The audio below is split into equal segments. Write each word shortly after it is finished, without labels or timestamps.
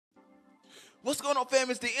What's going on,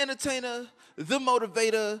 fam? It's the entertainer, the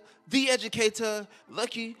motivator, the educator,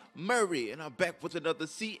 Lucky Murray, and I'm back with another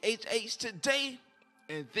CHH today.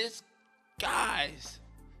 And this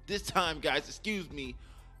time, guys, excuse me,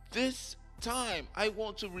 this time I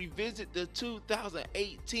want to revisit the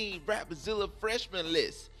 2018 Rapzilla freshman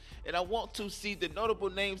list, and I want to see the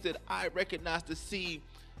notable names that I recognize to see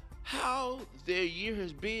how their year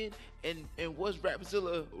has been and was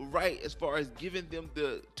Rapzilla right as far as giving them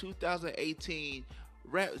the 2018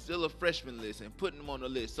 Rapzilla freshman list and putting them on the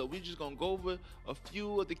list. So we're just gonna go over a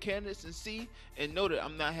few of the candidates and see, and know that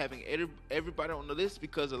I'm not having everybody on the list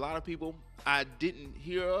because a lot of people I didn't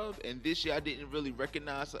hear of, and this year I didn't really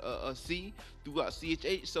recognize a C throughout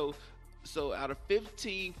CHH. So out of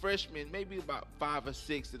 15 freshmen, maybe about 5 or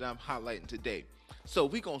 6 that I'm highlighting today. So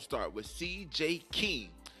we're gonna start with CJ King.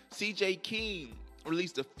 CJ King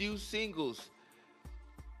released a few singles.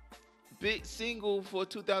 Big single for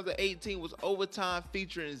 2018 was Overtime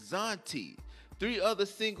featuring Zauntee. 3 other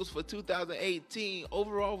singles for 2018.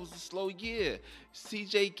 Overall was a slow year.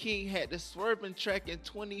 CJ King had the Swerving track in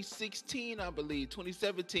 2016, I believe,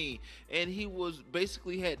 2017. And he was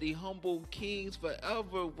basically had the Humble Kings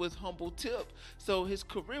Forever with Humble Tip. So his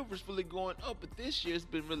career was really going up, but this year it's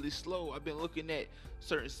been really slow. I've been looking at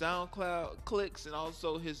certain SoundCloud clicks and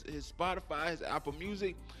also his Spotify, his Apple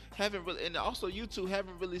Music. Haven't really, and also YouTube,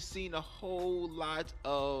 haven't really seen a whole lot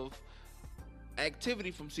of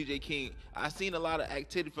activity from CJ King. I've seen a lot of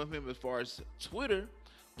activity from him as far as Twitter,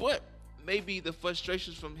 but maybe the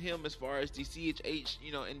frustrations from him as far as the CHH,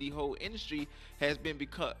 in the whole industry has been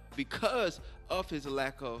because of his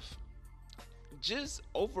lack of just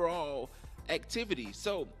overall activity.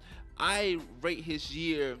 So I rate his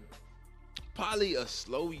year probably a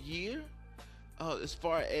slow year. As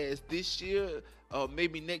far as this year,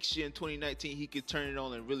 maybe next year in 2019 he could turn it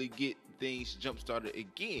on and really get things jump started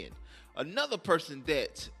again. Another person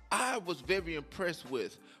that I was very impressed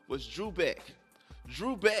with was Drew Beck.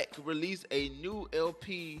 Drew Beck released a new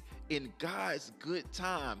LP in God's Good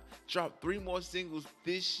Time. Dropped 3 more singles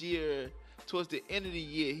this year. Towards the end of the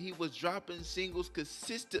year, he was dropping singles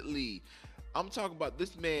consistently. I'm talking about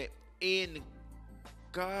this man in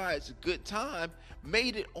God's Good Time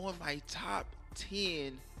made it on my top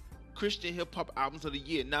 10 Christian hip hop albums of the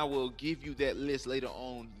year. Now we'll give you that list later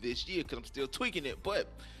on this year because I'm still tweaking it, but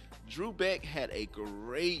Drew Beck had a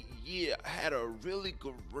great year, had a really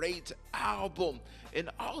great album, and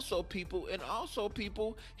also people,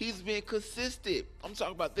 he's been consistent. I'm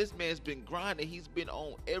talking about this man's been grinding. He's been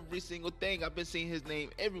on every single thing. I've been seeing his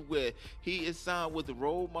name everywhere. He is signed with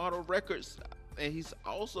Role Model Records, and he's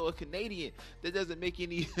also a Canadian. That doesn't make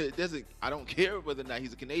any, I don't care whether or not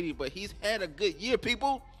he's a Canadian, but he's had a good year,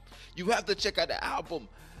 people. You have to check out the album.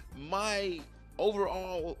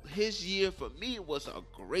 Overall, his year for me was a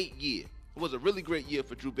great year. It was a really great year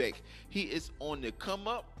for Drew Beck. He is on the come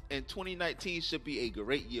up, and 2019 should be a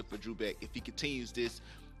great year for Drew Beck if he continues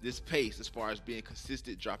this pace as far as being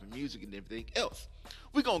consistent, dropping music and everything else.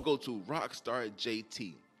 We're gonna go to Rockstar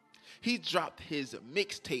JT. He dropped his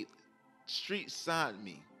mixtape Street Signed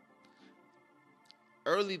Me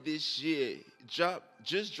early this year.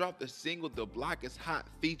 Just dropped a single The Block Is Hot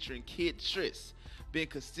featuring Kid Triss. Been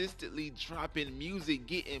consistently dropping music,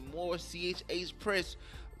 getting more CHH press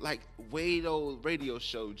like Wado Radio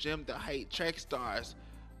Show, Jim the Height, Track Stars.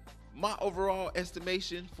 My overall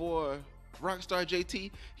estimation for Rockstar JT,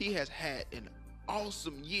 he has had an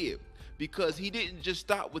awesome year because he didn't just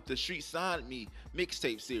stop with the Street Signed Me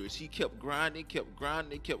mixtape series. He kept grinding, kept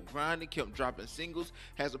dropping singles.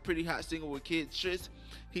 Has a pretty hot single with Kid Triss.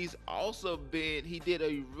 He's also he did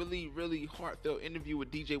a really heartfelt interview with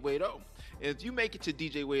DJ Wado. And if you make it to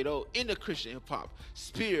DJ Wado in the Christian hip hop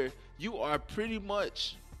sphere, you are pretty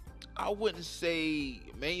much, I wouldn't say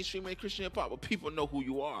mainstream in Christian hip hop, but people know who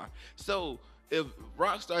you are. So if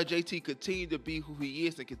Rockstar JT continue to be who he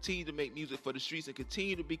is and continue to make music for the streets and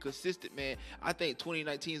continue to be consistent, man, I think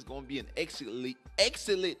 2019 is going to be an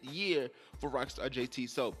excellent year for Rockstar JT.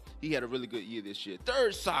 So he had a really good year this year.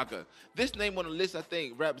 Th3 Saga. This name on the list, I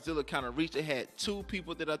think Rapzilla kind of reached. They had 2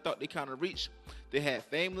 people that I thought they kind of reached. They had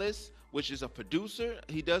Fameless, which is a producer.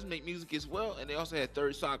 He does make music as well. And they also had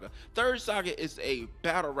Th3 Saga. Th3 Saga is a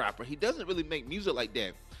battle rapper. He doesn't really make music like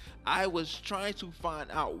that. I was trying to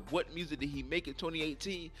find out what music did he make in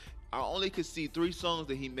 2018. I only could see 3 songs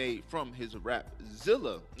that he made from his his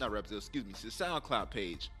SoundCloud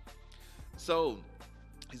page. So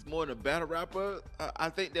he's more than a battle rapper. I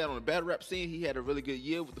think that on the battle rap scene, he had a really good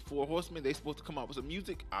year with the 4 Horsemen. They supposed to come out with some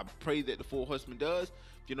music. I pray that the 4 Horsemen does.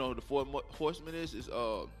 If you know who the 4 Horsemen is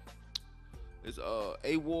A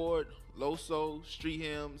Ward, Loso, Street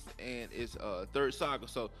Hymns, and it's Th3 Saga.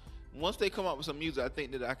 So once they come up with some music, I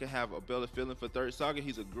think that I can have a better feeling for Th3 Saga.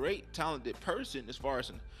 He's a great, talented person as far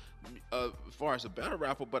as a battle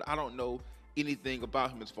rapper, but I don't know anything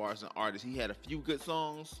about him as far as an artist. He had a few good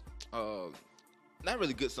songs, not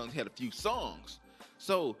really good songs. He had a few songs.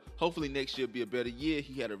 So hopefully next year will be a better year.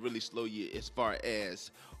 He had a really slow year as far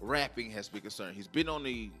as rapping has been concerned. He's been on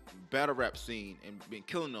the battle rap scene and been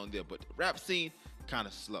killing on there, but the rap scene kind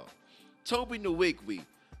of slow. Toby Nwigwe,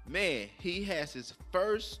 man, he has his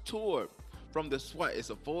first tour from the SWAT. It's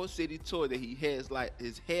a 4-city tour that he has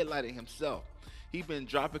is headlining himself. He's been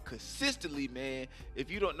dropping consistently, man.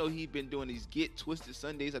 If you don't know, he's been doing these Get Twisted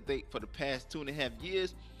Sundays, I think, for the past 2.5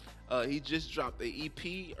 years. He just dropped an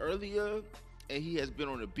EP earlier, and he has been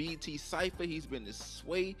on the BT Cypher. He's been to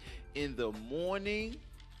Sway in the Morning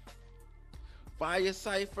Fire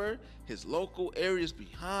Cypher. His local areas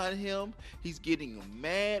behind him. He's getting a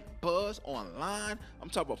mad buzz online. I'm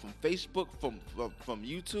talking about from Facebook, from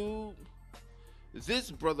YouTube.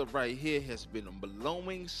 This brother right here has been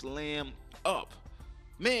blowing Slam up.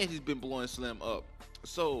 Man, he's been blowing Slam up.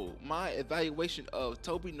 So my evaluation of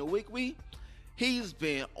Toby Nwigwe, he's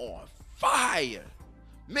been on fire.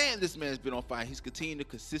 Man, this man's been on fire. He's continuing to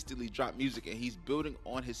consistently drop music, and he's building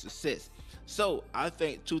on his success. So I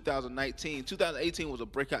think 2018 was a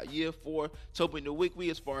breakout year for Toby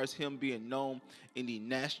Nwigwe as far as him being known in the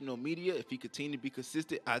national media. If he continues to be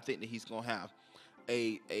consistent, I think that he's gonna have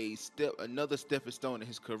another stepping stone in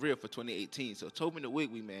his career for 2018. So Toby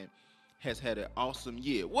Nwigwe, man, has had an awesome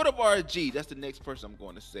year. WHATUPRG, that's the next person I'm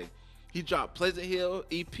going to say. He dropped Pleasant Hill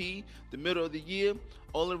EP the middle of the year.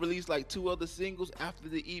 Only released like 2 other singles after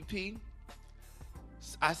the EP.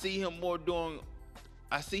 I see him more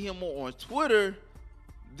on Twitter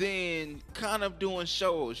than kind of doing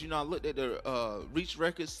shows. You know, I looked at the Reach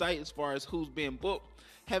Records site as far as who's being booked.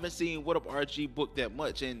 Haven't seen WHATUPRG booked that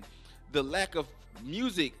much, and the lack of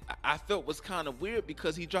music I felt was kind of weird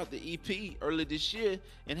because he dropped the EP earlier this year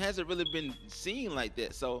and hasn't really been seen like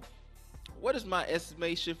that. So what is my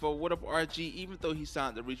estimation for WHATUPRG? Even though he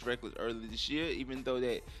signed the Reach Records earlier this year, even though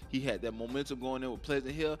that he had that momentum going in with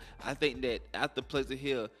Pleasant Hill, I think that after Pleasant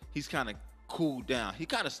Hill, he's kind of cooled down. He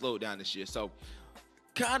kind of slowed down this year. So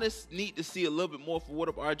kind of need to see a little bit more for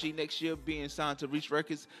WHATUPRG next year being signed to Reach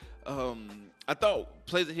Records. I thought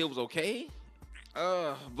Pleasant Hill was okay.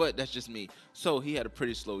 But that's just me. So he had a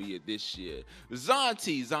pretty slow year this year.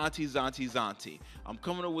 Zauntee. I'm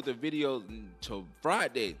coming up with a video to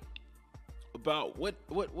Friday about what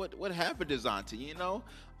happened to Zauntee, you know.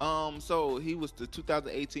 So he was the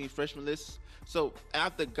 2018 freshman list. So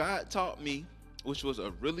after God Taught Me, which was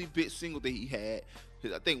a really big single that he had,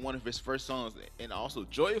 I think one of his first songs, and also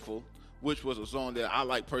Joyful, which was a song that I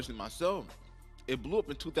like personally myself. It blew up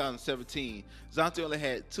in 2017. Zauntee only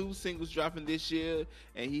had 2 singles dropping this year,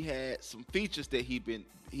 and he had some features that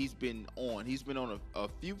he's been on. He's been on a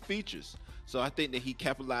few features. So I think that he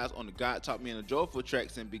capitalized on the God Taught Me and the Joyful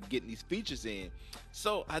tracks and been getting these features in.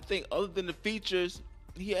 So I think other than the features,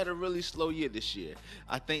 he had a really slow year this year.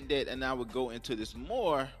 I think that, and I would go into this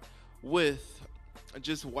more with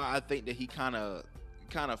just why I think that he kind of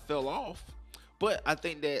fell off. But I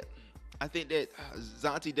think that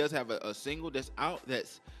Zauntee does have a single that's out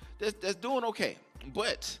that's doing okay.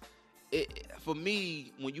 But for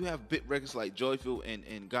me, when you have big records like Joyful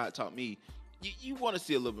and God Taught Me, you want to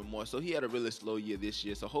see a little bit more. So he had a really slow year this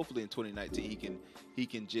year. So hopefully in 2019 he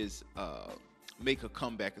can just make a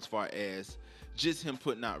comeback as far as just him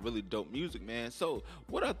putting out really dope music, man. So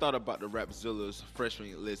what I thought about the Rapzilla's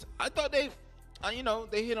freshman list, I thought they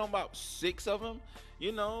hit on about 6 of them.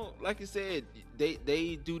 You know, like I said,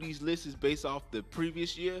 they do these lists based off the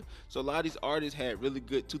previous year. So a lot of these artists had really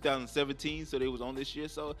good 2017, so they was on this year.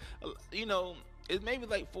 So, you know, it's maybe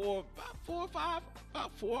like about four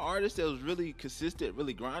artists that was really consistent,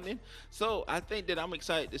 really grinding. So I think that I'm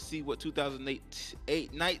excited to see what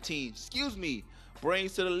 2019,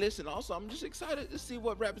 brings to the list. And also, I'm just excited to see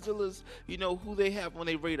what Rapzilla's, who they have on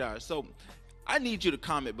their radar. So I need you to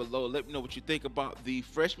comment below. Let me know what you think about the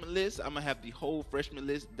freshman list. I'm going to have the whole freshman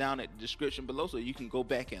list down at the description below so you can go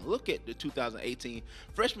back and look at the 2018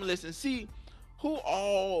 freshman list and see who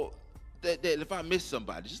all that if I missed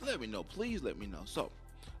somebody, just let me know. Please let me know. So,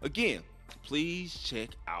 again, please check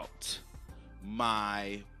out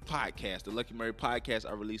my podcast, the Lucky Murray Podcast.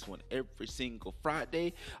 I release one every single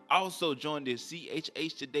Friday. Also, join the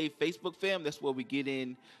CHH Today Facebook fam. That's where we get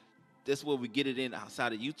in. That's where we get it in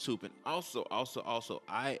outside of YouTube. And also,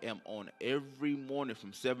 I am on every morning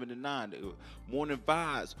from 7 to 9. The Morning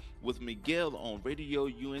Vibez with Miguel on Radio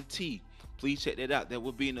UNT. Please check that out. That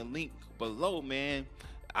will be in the link below, man.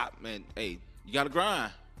 Hey, you got to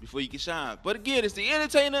grind before you can shine. But again, it's the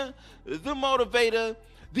entertainer, the motivator,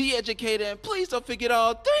 The Educator, and please don't forget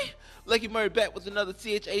all three. Lucky Murray back with another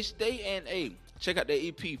CHH day, and hey, check out that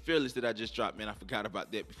EP Fearless that I just dropped, man. I forgot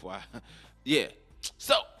about that before I, yeah.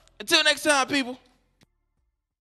 So, until next time, people.